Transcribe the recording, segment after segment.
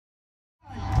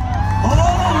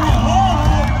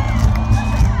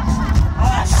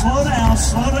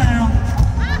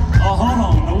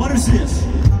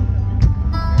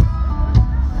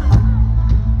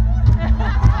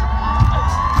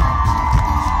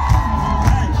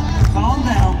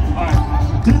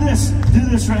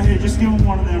this right here. Just give him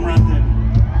one of them right there.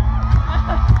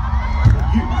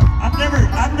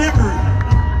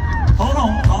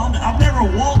 I've never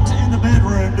walked in the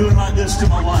bedroom doing like this to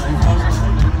my wife.